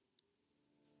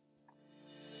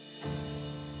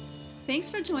Thanks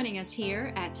for joining us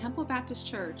here at Temple Baptist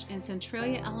Church in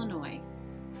Centralia, Illinois,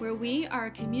 where we are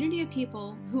a community of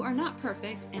people who are not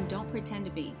perfect and don't pretend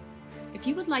to be. If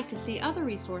you would like to see other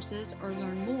resources or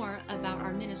learn more about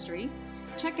our ministry,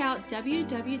 check out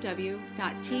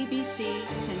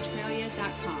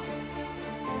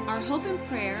www.tbccentralia.com. Our hope and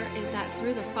prayer is that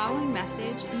through the following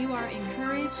message, you are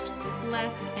encouraged,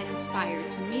 blessed, and inspired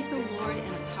to meet the Lord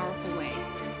in a powerful way.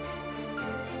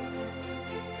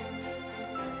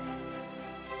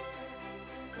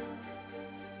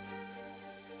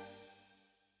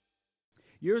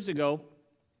 Years ago,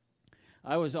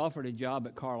 I was offered a job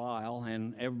at Carlisle,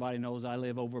 and everybody knows I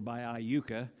live over by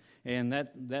Iuka, and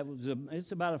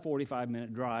it's about a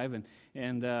 45-minute drive,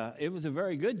 and it was a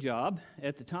very good job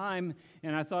at the time,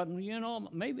 and I thought,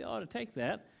 maybe I ought to take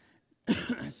that.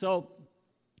 So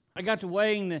I got to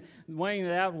weighing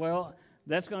it out. Well,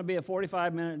 that's going to be a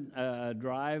 45-minute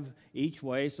drive each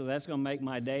way, so that's going to make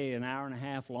my day an hour and a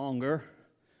half longer.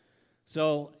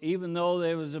 So even though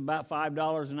there was about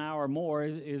 $5 an hour more,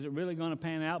 is it really going to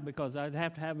pan out? Because I'd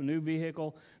have to have a new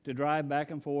vehicle to drive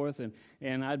back and forth,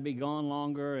 and I'd be gone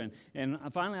longer. And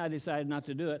finally I decided not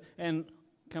to do it. And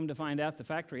come to find out, the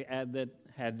factory that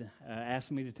had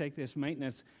asked me to take this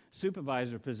maintenance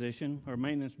supervisor position, or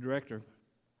maintenance director,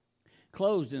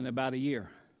 closed in about a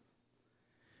year.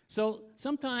 So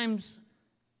sometimes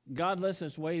God lets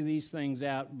us weigh these things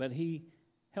out, but He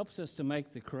helps us to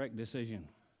make the correct decision.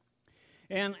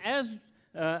 And as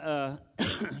and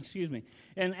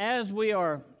as we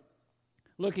are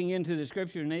looking into the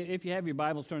Scripture, and if you have your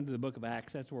Bibles, turn to the book of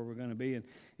Acts. That's where we're going to be.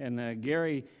 And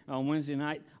Gary on Wednesday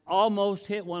night almost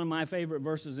hit one of my favorite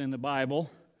verses in the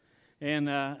Bible, and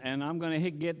I'm going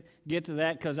to get to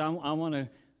that because I want to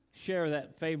share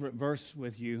that favorite verse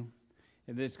with you.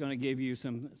 That's going to give you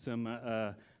some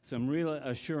real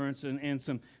assurance and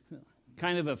some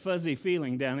kind of a fuzzy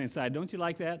feeling down inside. Don't you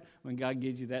like that when God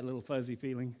gives you that little fuzzy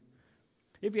feeling?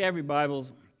 If you have your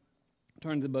Bibles,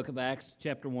 turn to the book of Acts,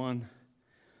 chapter 1.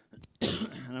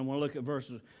 And I want to look at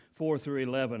verses 4 through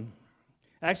 11.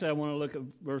 Actually, I want to look at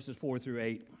verses 4 through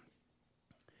 8.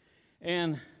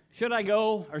 And should I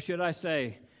go or should I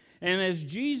stay? And as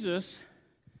Jesus,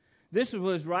 this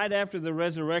was right after the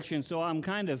resurrection, so I'm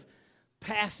kind of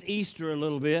past Easter a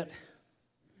little bit.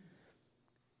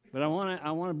 But I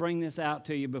want to bring this out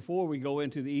to you before we go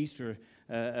into the Easter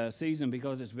season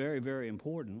because it's very, very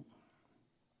important.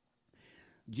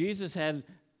 Jesus had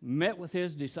met with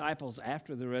His disciples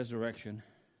after the resurrection.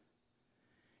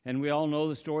 And we all know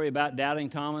the story about doubting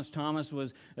Thomas. Thomas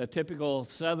was a typical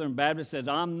Southern Baptist, says,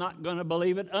 I'm not going to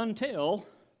believe it until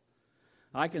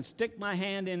I can stick my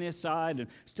hand in His side and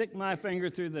stick my finger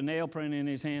through the nail print in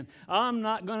His hand. I'm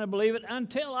not going to believe it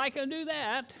until I can do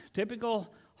that. Typical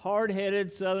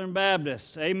hard-headed Southern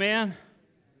Baptists. Amen?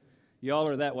 Y'all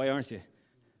are that way, aren't you?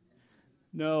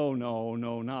 No,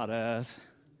 not us.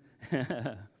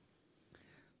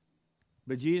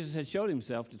 But Jesus had showed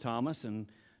Himself to Thomas, and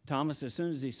Thomas, as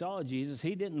soon as he saw Jesus,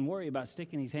 he didn't worry about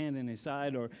sticking his hand in his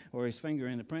side or his finger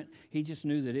in the print. He just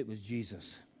knew that it was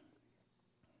Jesus.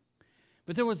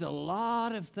 But there was a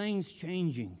lot of things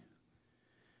changing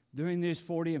during these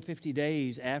 40 and 50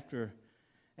 days after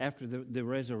the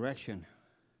resurrection.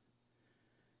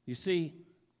 You see,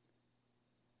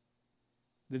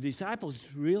 the disciples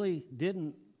really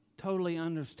didn't totally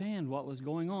understand what was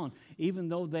going on, even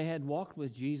though they had walked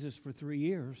with Jesus for 3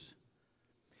 years,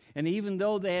 and even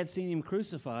though they had seen Him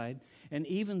crucified, and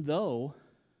even though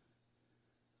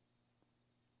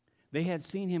they had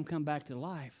seen Him come back to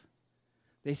life,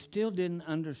 they still didn't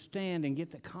understand and get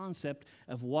the concept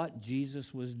of what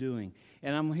Jesus was doing.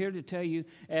 And I'm here to tell you,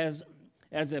 as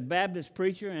a Baptist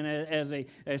preacher and as a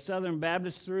Southern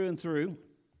Baptist through and through,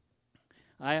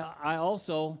 I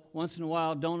also, once in a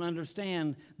while, don't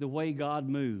understand the way God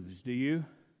moves. Do you?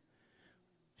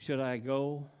 Should I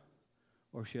go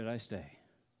or should I stay?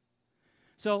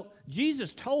 So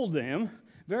Jesus told them,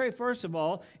 very first of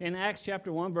all, in Acts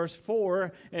chapter 1, verse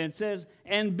 4, and it says,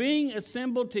 and being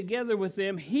assembled together with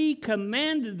them, He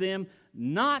commanded them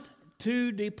not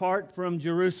to depart from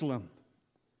Jerusalem.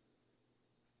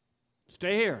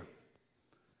 Stay here.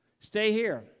 Stay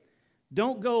here.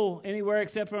 Don't go anywhere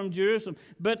except from Jerusalem,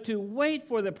 but to wait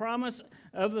for the promise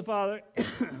of the Father,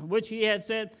 which He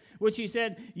said,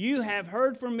 you have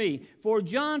heard from me. For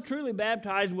John truly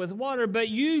baptized with water, but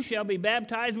you shall be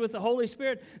baptized with the Holy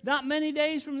Spirit not many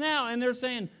days from now. And they're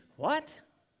saying, what?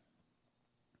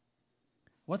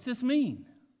 What's this mean?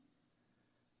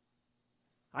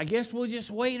 I guess we'll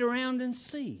just wait around and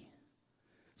see.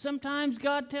 Sometimes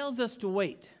God tells us to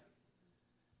wait.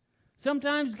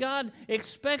 Sometimes God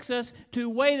expects us to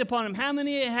wait upon Him. How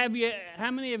many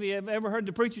of you have ever heard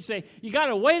the preacher say, you got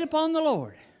to wait upon the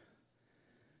Lord?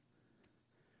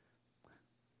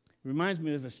 It reminds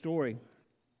me of a story,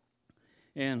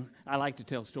 and I like to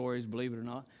tell stories, believe it or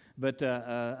not. But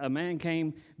a man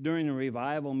came during a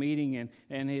revival meeting,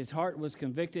 and his heart was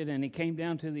convicted, and he came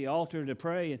down to the altar to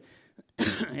pray,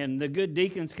 and the good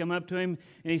deacons come up to him,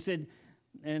 and he said,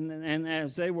 and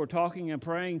as they were talking and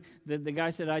praying, the guy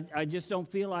said, I just don't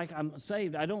feel like I'm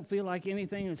saved. I don't feel like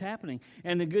anything is happening.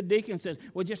 And the good deacon said,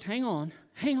 well, just hang on.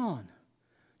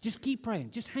 Just keep praying.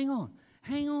 Just hang on.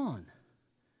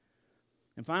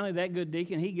 And finally, that good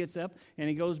deacon, he gets up and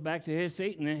he goes back to his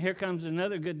seat, and then here comes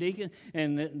another good deacon,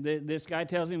 and this guy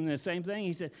tells him the same thing.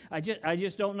 He said, I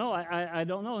just don't know. I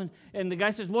don't know. And the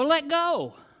guy says, well, let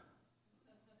go.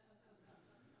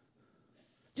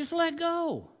 Just let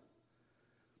go.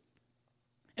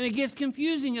 And it gets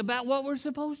confusing about what we're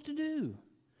supposed to do.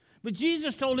 But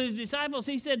Jesus told his disciples,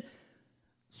 he said,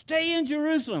 stay in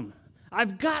Jerusalem.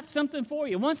 I've got something for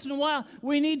you. Once in a while,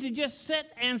 we need to just sit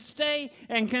and stay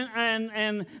and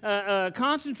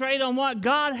concentrate on what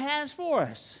God has for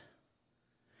us.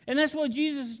 And that's what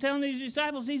Jesus is telling these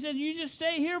disciples. He said, you just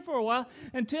stay here for a while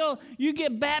until you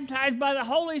get baptized by the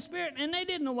Holy Spirit. And they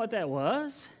didn't know what that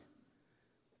was.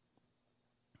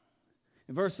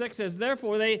 Verse 6 says,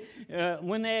 therefore,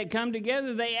 when they had come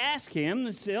together, they asked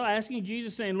him, still asking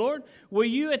Jesus, saying, Lord, will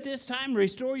you at this time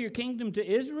restore your kingdom to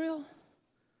Israel?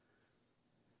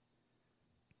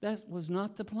 That was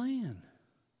not the plan.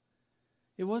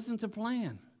 It wasn't the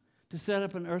plan to set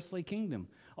up an earthly kingdom.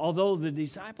 Although the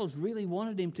disciples really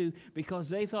wanted him to, because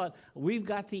they thought, we've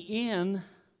got the in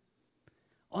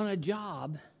on a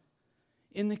job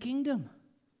in the kingdom.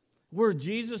 We're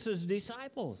Jesus'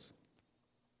 disciples.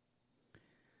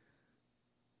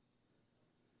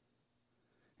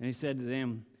 And he said to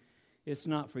them, it's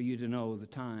not for you to know the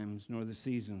times nor the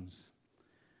seasons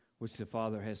which the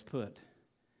Father has put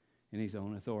in his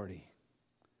own authority.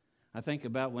 I think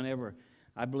about whenever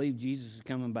I believe Jesus is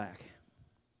coming back.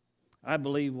 I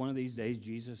believe one of these days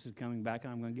Jesus is coming back,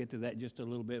 and I'm going to get to that just a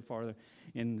little bit farther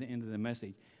into the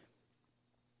message.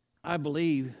 I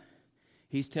believe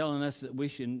he's telling us that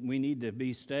we need to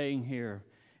be staying here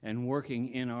and working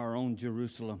in our own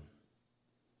Jerusalem.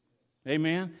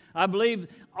 Amen? I believe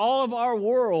all of our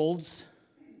worlds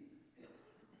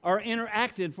are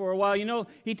interacted for a while. You know,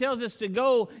 he tells us to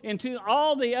go into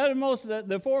all the uttermost,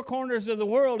 the four corners of the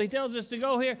world. He tells us to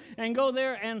go here and go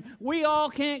there, and we all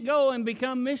can't go and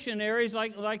become missionaries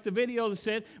like the video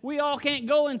said. We all can't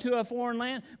go into a foreign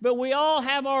land, but we all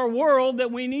have our world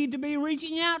that we need to be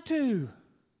reaching out to.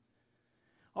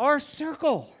 Our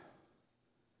circle.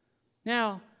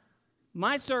 Now,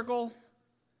 my circle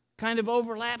kind of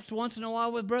overlaps once in a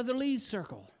while with Brother Lee's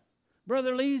circle.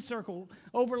 Brother Lee's circle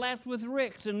overlaps with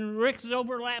Rick's, and Rick's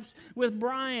overlaps with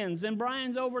Brian's, and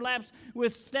Brian's overlaps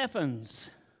with Stefan's.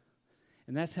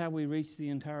 And that's how we reach the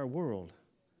entire world.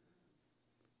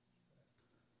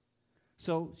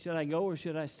 So, should I go or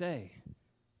should I stay?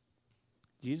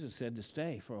 Jesus said to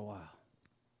stay for a while.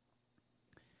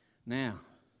 Now,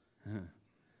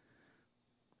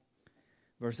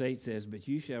 Verse 8 says, but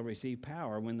you shall receive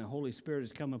power when the Holy Spirit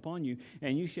has come upon you,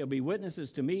 and you shall be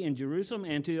witnesses to me in Jerusalem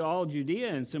and to all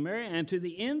Judea and Samaria and to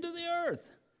the end of the earth.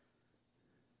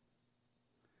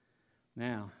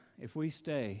 Now, if we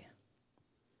stay,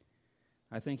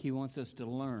 I think he wants us to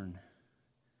learn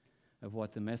of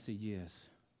what the message is.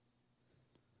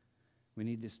 We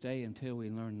need to stay until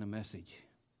we learn the message.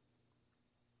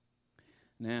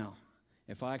 Now,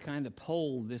 if I kind of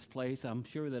poll this place, I'm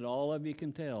sure that all of you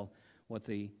can tell what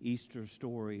the Easter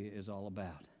story is all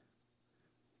about.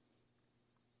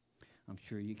 I'm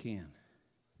sure you can.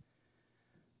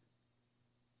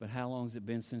 But how long has it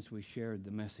been since we shared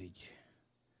the message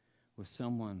with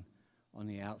someone on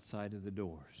the outside of the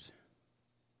doors?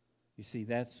 You see,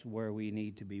 that's where we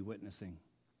need to be witnessing.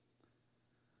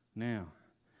 Now,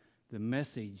 the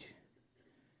message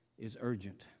is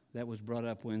urgent. That was brought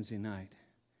up Wednesday night.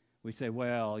 We say,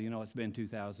 well, it's been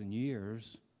 2,000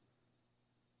 years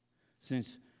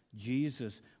since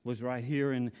Jesus was right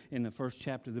here in the first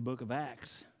chapter of the book of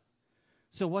Acts.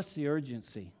 So what's the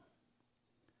urgency?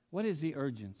 What is the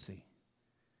urgency?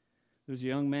 There was a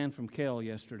young man from Kell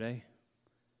yesterday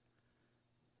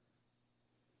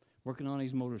working on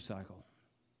his motorcycle.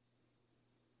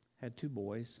 Had 2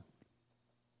 boys.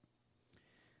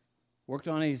 Worked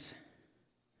on his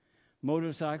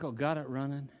motorcycle, got it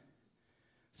running.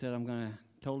 Said,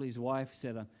 told his wife,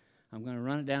 said, I'm going to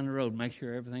run it down the road, make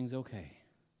sure everything's okay.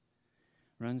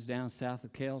 Runs down south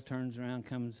of Kell, turns around,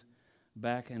 comes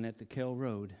back, and at the Kell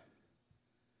Road,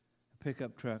 a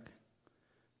pickup truck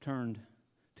turned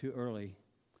too early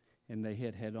and they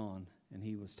hit head on, and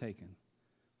he was taken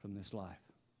from this life.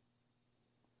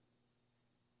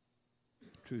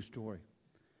 True story.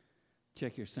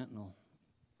 Check your Sentinel,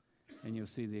 and you'll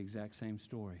see the exact same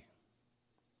story.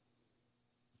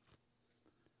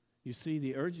 You see,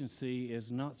 the urgency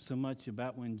is not so much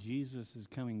about when Jesus is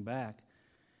coming back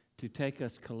to take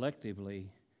us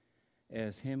collectively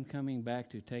as him coming back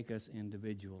to take us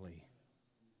individually.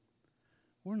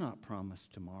 We're not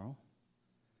promised tomorrow.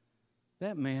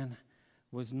 That man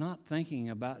was not thinking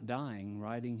about dying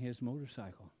riding his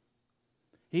motorcycle.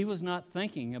 He was not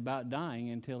thinking about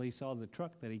dying until he saw the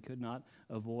truck that he could not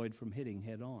avoid from hitting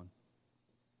head on.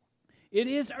 It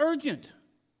is urgent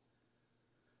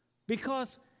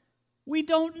because we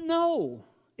don't know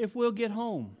if we'll get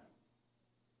home.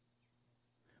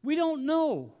 We don't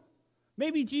know.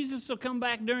 Maybe Jesus will come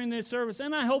back during this service,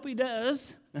 and I hope he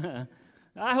does.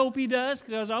 I hope he does,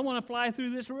 because I want to fly through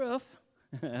this roof.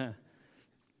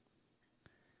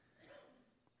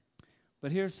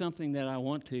 But here's something that I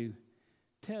want to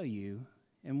tell you,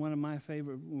 and one of my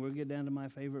favorite, we'll get down to my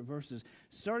favorite verses,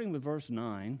 starting with verse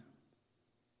 9.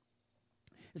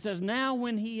 It says, "Now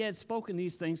when he had spoken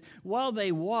these things, while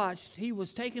they watched, he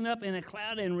was taken up in a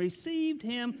cloud and received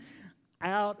him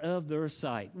out of their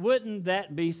sight." Wouldn't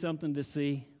that be something to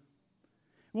see?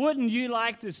 Wouldn't you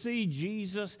like to see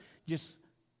Jesus just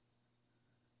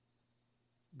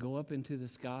go up into the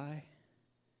sky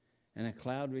and a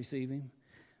cloud receive him?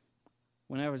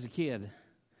 When I was a kid,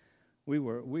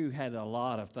 we had a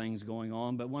lot of things going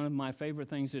on, but one of my favorite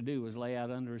things to do was lay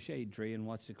out under a shade tree and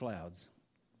watch the clouds.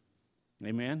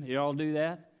 Amen? You all do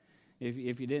that?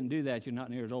 If you didn't do that, you're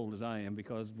not near as old as I am,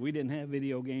 because we didn't have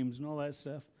video games and all that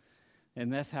stuff.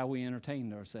 And that's how we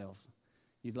entertained ourselves.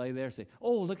 You'd lay there and say,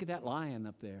 "Oh, look at that lion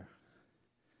up there."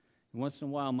 And once in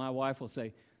a while, my wife will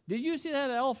say, "Did you see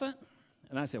that elephant?"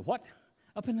 And I say, "What?"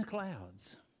 "Up in the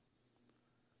clouds."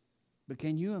 But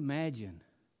can you imagine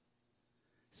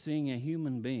seeing a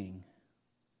human being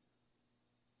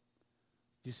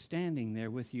just standing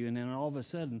there with you, and then all of a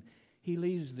sudden, he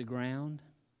leaves the ground,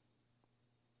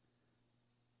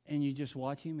 and you just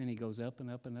watch him, and he goes up and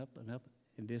up and up and up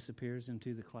and disappears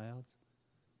into the clouds?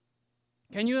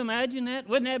 Can you imagine that?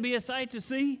 Wouldn't that be a sight to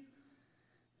see?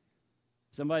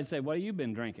 Somebody say, "What have you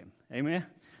been drinking?" Amen?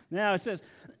 Now it says,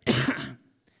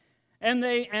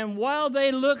 And while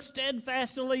they looked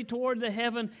steadfastly toward the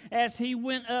heaven as he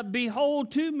went up,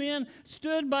 behold, 2 men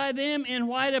stood by them in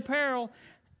white apparel,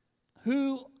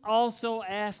 who also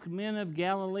asked, "Men of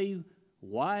Galilee,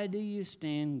 why do you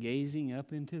stand gazing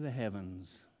up into the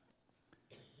heavens?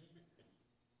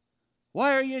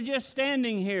 Why are you just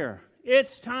standing here?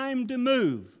 It's time to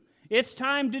move. It's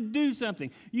time to do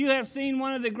something. You have seen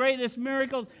one of the greatest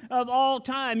miracles of all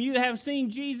time. You have seen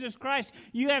Jesus Christ.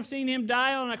 You have seen him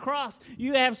die on a cross.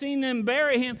 You have seen them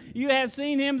bury him. You have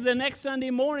seen him the next Sunday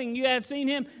morning. You have seen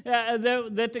him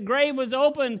that the grave was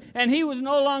open and he was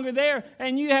no longer there.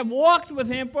 And you have walked with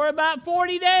him for about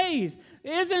 40 days.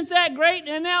 Isn't that great?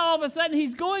 And now all of a sudden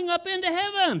he's going up into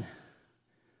heaven.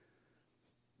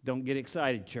 Don't get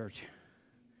excited, church,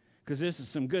 because this is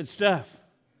some good stuff.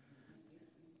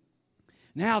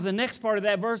 Now, the next part of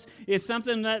that verse is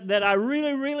something that I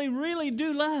really, really, really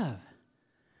do love.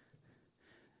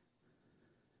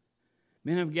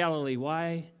 Men of Galilee,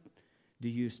 why do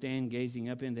you stand gazing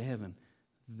up into heaven?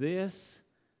 This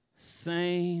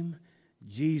same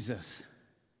Jesus.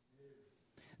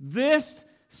 This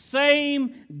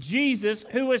same Jesus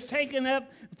who was taken up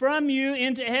from you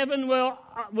into heaven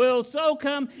will so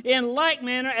come in like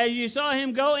manner as you saw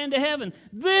him go into heaven.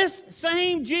 This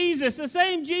same Jesus, the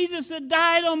same Jesus that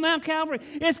died on Mount Calvary,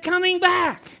 is coming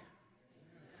back.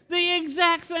 The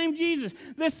exact same Jesus.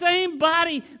 The same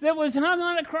body that was hung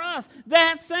on a cross.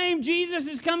 That same Jesus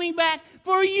is coming back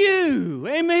for you.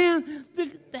 Amen?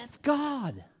 That's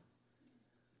God.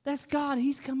 That's God.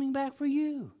 He's coming back for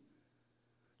you.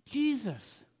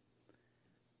 Jesus.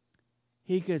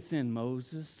 He could send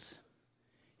Moses.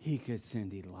 He could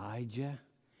send Elijah.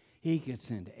 He could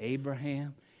send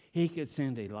Abraham. He could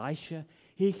send Elisha.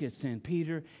 He could send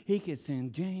Peter. He could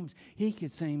send James. He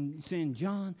could send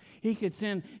John. He could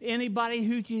send anybody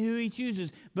who he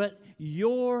chooses. But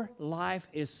your life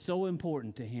is so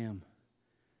important to him.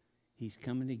 He's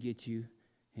coming to get you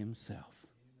himself.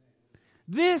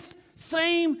 This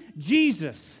same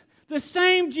Jesus, the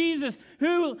same Jesus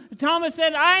who Thomas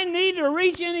said, "I need to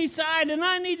reach in his side and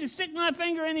I need to stick my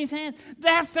finger in his hand."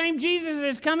 That same Jesus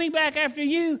is coming back after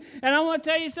you. And I want to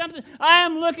tell you something. I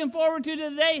am looking forward to the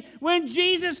day when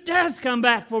Jesus does come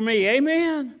back for me.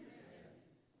 Amen?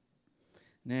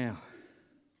 Now,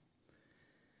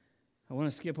 I want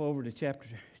to skip over to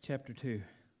chapter 2.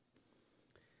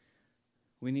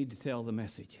 We need to tell the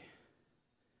message.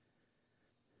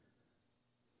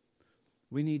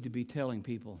 We need to be telling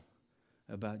people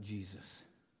about Jesus.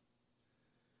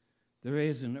 There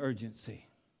is an urgency.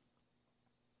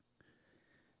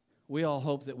 We all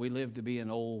hope that we live to be an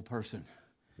old person.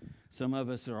 Some of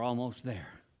us are almost there.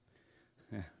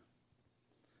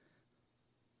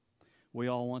 We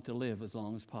all want to live as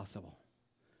long as possible.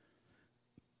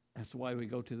 That's why we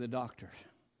go to the doctor,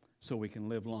 so we can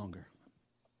live longer.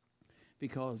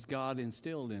 Because God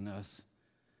instilled in us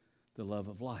the love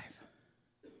of life.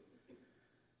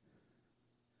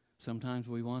 Sometimes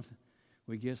we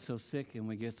get so sick and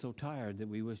we get so tired that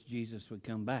we wish Jesus would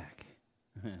come back.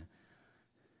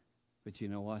 But you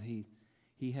know what?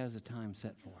 He has a time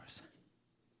set for us.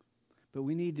 But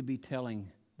we need to be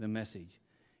telling the message.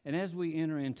 And as we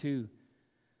enter into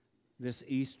this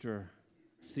Easter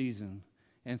season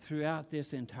and throughout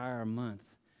this entire month,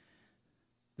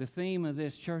 the theme of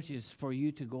this church is for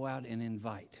you to go out and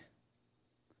invite,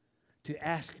 to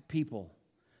ask people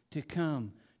to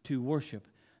come to worship,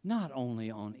 not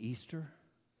only on Easter,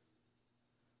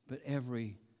 but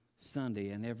every Sunday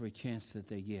and every chance that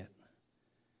they get.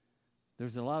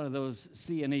 There's a lot of those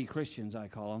C&E Christians, I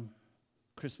call them.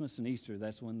 Christmas and Easter,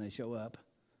 that's when they show up.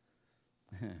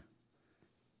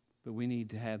 But we need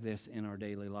to have this in our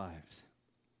daily lives.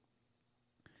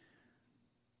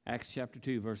 Acts chapter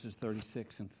 2, verses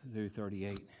 36 through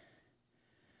 38. It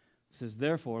says,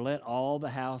 "Therefore let all the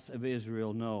house of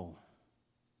Israel know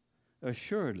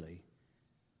assuredly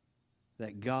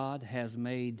that God has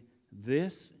made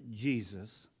this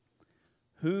Jesus,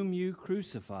 whom you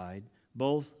crucified,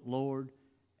 both Lord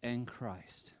and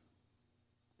Christ."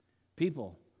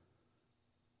 People,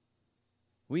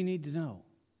 we need to know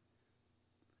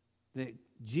that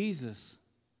Jesus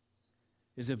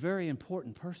is a very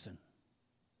important person.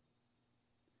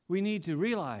 We need to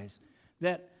realize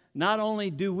that not only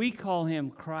do we call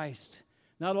him Christ,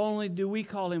 not only do we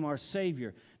call him our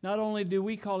Savior, not only do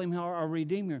we call him our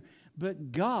Redeemer,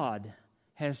 but God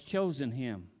has chosen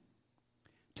him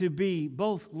to be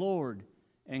both Lord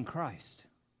and Christ.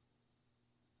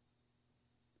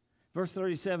 Verse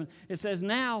 37, it says,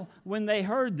 "Now when they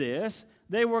heard this,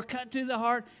 they were cut to the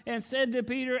heart and said to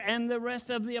Peter and the rest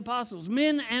of the apostles,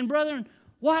 'Men and brethren,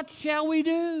 what shall we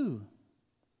do?'"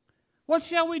 What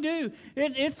shall we do?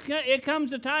 It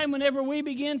comes a time whenever we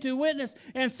begin to witness,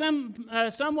 and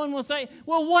someone will say,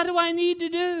 "Well, what do I need to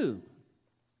do?"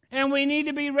 And we need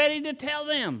to be ready to tell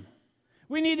them.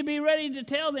 We need to be ready to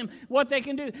tell them what they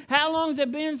can do. How long has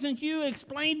it been since you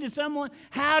explained to someone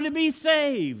how to be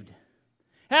saved?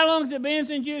 How long has it been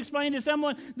since you explained to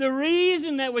someone the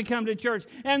reason that we come to church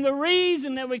and the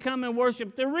reason that we come and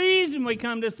worship, the reason we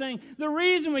come to sing, the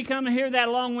reason we come to hear that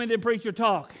long-winded preacher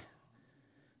talk?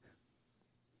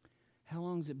 How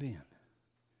long has it been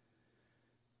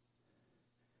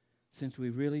since we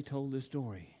really told the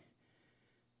story?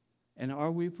 And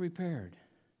are we prepared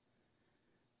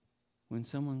when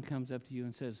someone comes up to you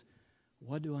and says,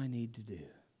 "What do I need to do?"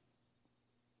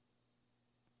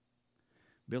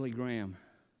 Billy Graham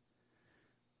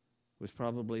was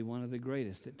probably one of the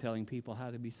greatest at telling people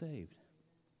how to be saved.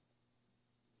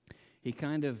 He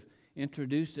kind of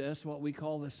introduced to us what we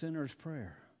call the sinner's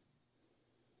prayer.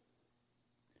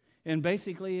 And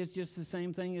basically, it's just the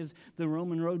same thing as the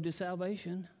Roman road to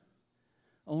salvation,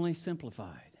 only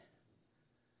simplified.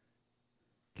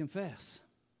 Confess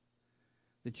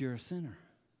that you're a sinner,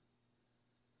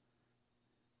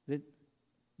 that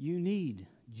you need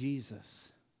Jesus.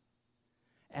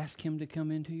 Ask him to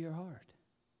come into your heart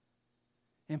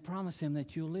and promise him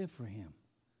that you'll live for him.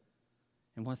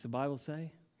 And what's the Bible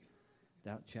say?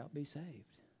 Thou shalt be saved.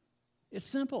 It's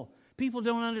simple. People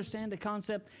don't understand the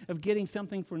concept of getting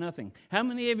something for nothing. How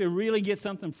many of you really get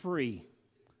something free?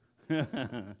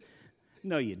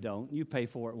 No, you don't. You pay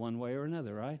for it one way or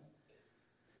another, right?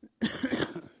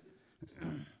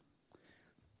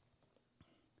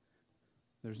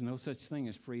 There's no such thing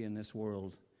as free in this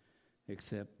world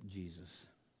except Jesus.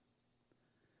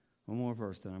 One more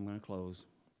verse, then I'm going to close.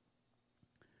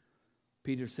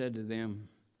 Peter said to them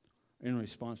in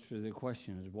response to their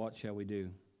question, "What shall we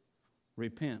do?"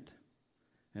 "Repent,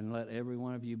 and let every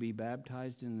one of you be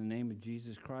baptized in the name of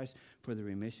Jesus Christ for the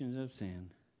remission of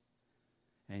sin,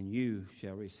 and you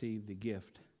shall receive the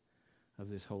gift of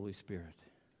this Holy Spirit."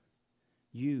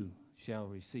 You shall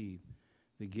receive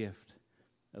the gift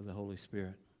of the Holy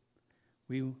Spirit.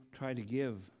 We try to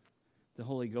give the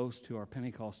Holy Ghost to our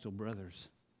Pentecostal brothers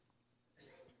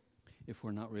if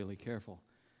we're not really careful.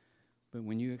 But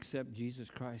when you accept Jesus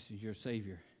Christ as your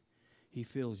Savior, he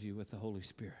fills you with the Holy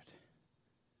Spirit.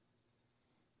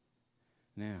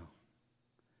 Now,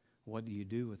 What do you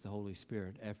do with the Holy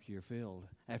Spirit after you're filled,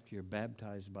 after you're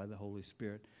baptized by the Holy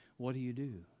Spirit? What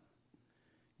do?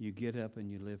 You get up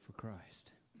and you live for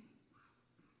Christ.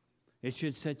 It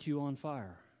should set you on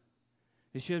fire.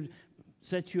 It should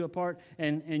set you apart,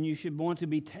 and you should want to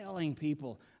be telling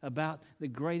people about the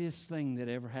greatest thing that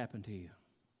ever happened to you.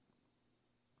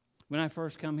 When I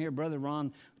first come here, Brother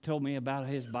Ron told me about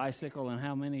his bicycle and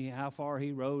how far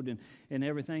he rode and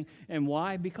everything. And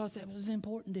why? Because that was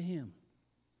important to him.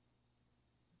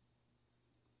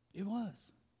 It was.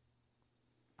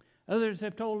 Others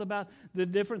have told about the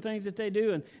different things that they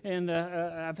do, and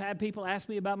I've had people ask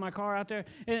me about my car out there,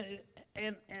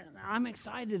 and I'm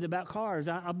excited about cars.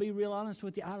 I'll be real honest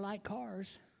with you. I like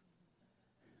cars,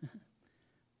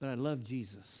 but I love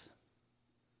Jesus.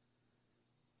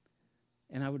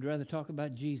 And I would rather talk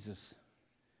about Jesus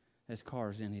as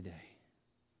cars any day.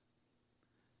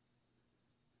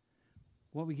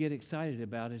 What we get excited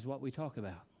about is what we talk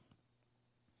about.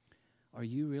 Are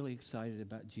you really excited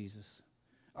about Jesus?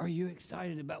 Are you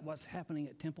excited about what's happening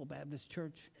at Temple Baptist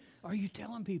Church? Are you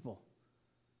telling people?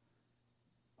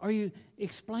 Are you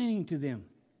explaining to them?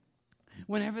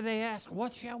 Whenever they ask,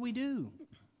 what shall we do?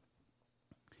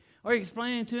 Are you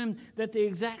explaining to them that the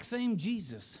exact same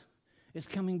Jesus is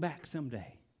coming back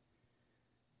someday?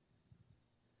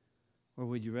 Or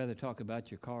would you rather talk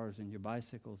about your cars and your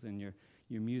bicycles and your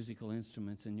musical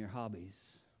instruments and your hobbies?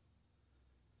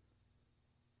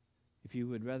 If you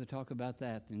would rather talk about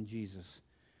that than Jesus,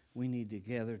 we need to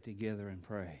gather together and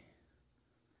pray.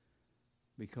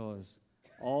 Because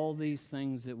all these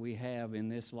things that we have in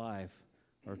this life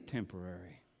are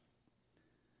temporary.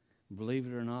 Believe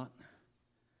it or not,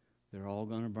 they're all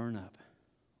going to burn up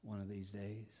one of these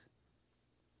days.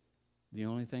 The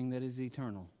only thing that is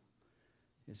eternal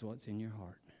is what's in your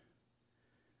heart.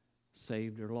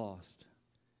 Saved or lost,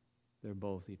 they're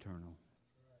both eternal.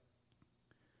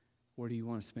 Where do you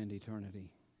want to spend eternity?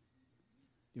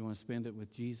 Do you want to spend it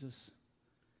with Jesus?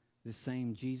 The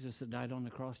same Jesus that died on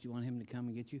the cross, do you want him to come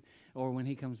and get you? Or when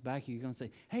he comes back, you're going to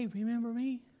say, hey, remember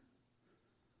me?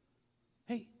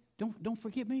 Hey, don't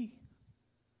forget me.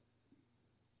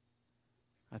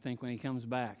 I think when he comes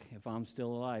back, if I'm still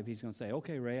alive, he's going to say,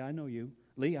 okay, Ray, I know you.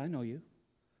 Lee, I know you.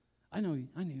 I know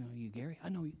you, Gary. I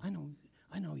know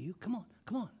you. Come on.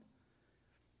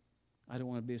 I don't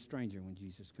want to be a stranger when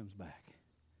Jesus comes back.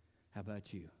 How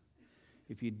about you?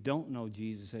 If you don't know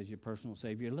Jesus as your personal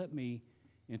Savior, let me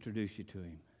introduce you to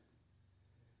him.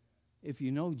 If you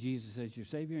know Jesus as your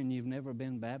Savior and you've never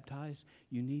been baptized,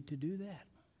 you need to do that.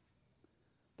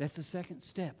 That's the second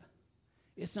step.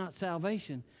 It's not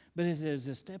salvation, but it is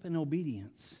a step in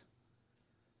obedience.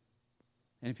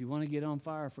 And if you want to get on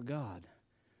fire for God,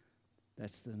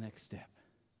 that's the next step.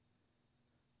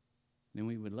 Then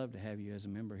we would love to have you as a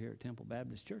member here at Temple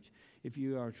Baptist Church if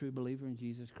you are a true believer in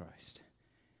Jesus Christ.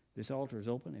 This altar is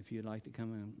open. If you'd like to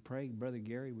come and pray, Brother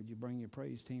Gary, would you bring your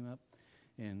praise team up?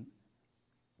 And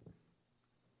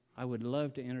I would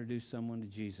love to introduce someone to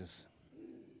Jesus.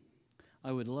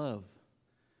 I would love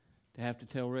to have to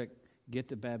tell Rick, get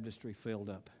the baptistry filled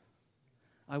up.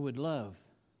 I would love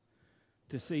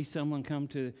to see someone come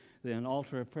to an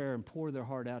altar of prayer and pour their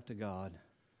heart out to God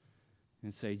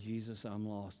and say, Jesus, I'm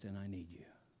lost and I need you.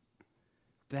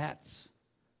 That's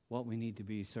what we need to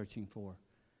be searching for.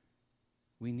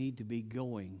 We need to be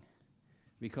going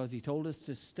because he told us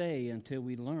to stay until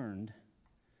we learned,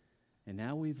 and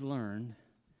now we've learned,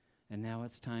 and now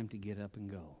it's time to get up and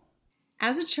go.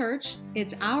 As a church,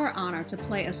 it's our honor to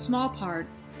play a small part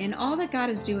in all that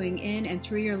God is doing in and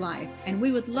through your life, and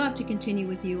we would love to continue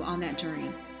with you on that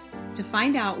journey. To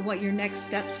find out what your next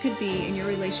steps could be in your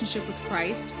relationship with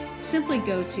Christ, simply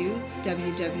go to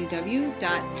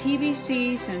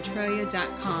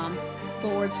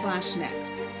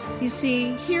www.tbccentralia.com/next. You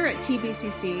see, here at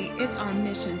TBCC, it's our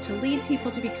mission to lead people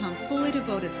to become fully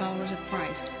devoted followers of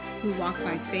Christ who walk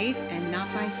by faith and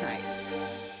not by sight.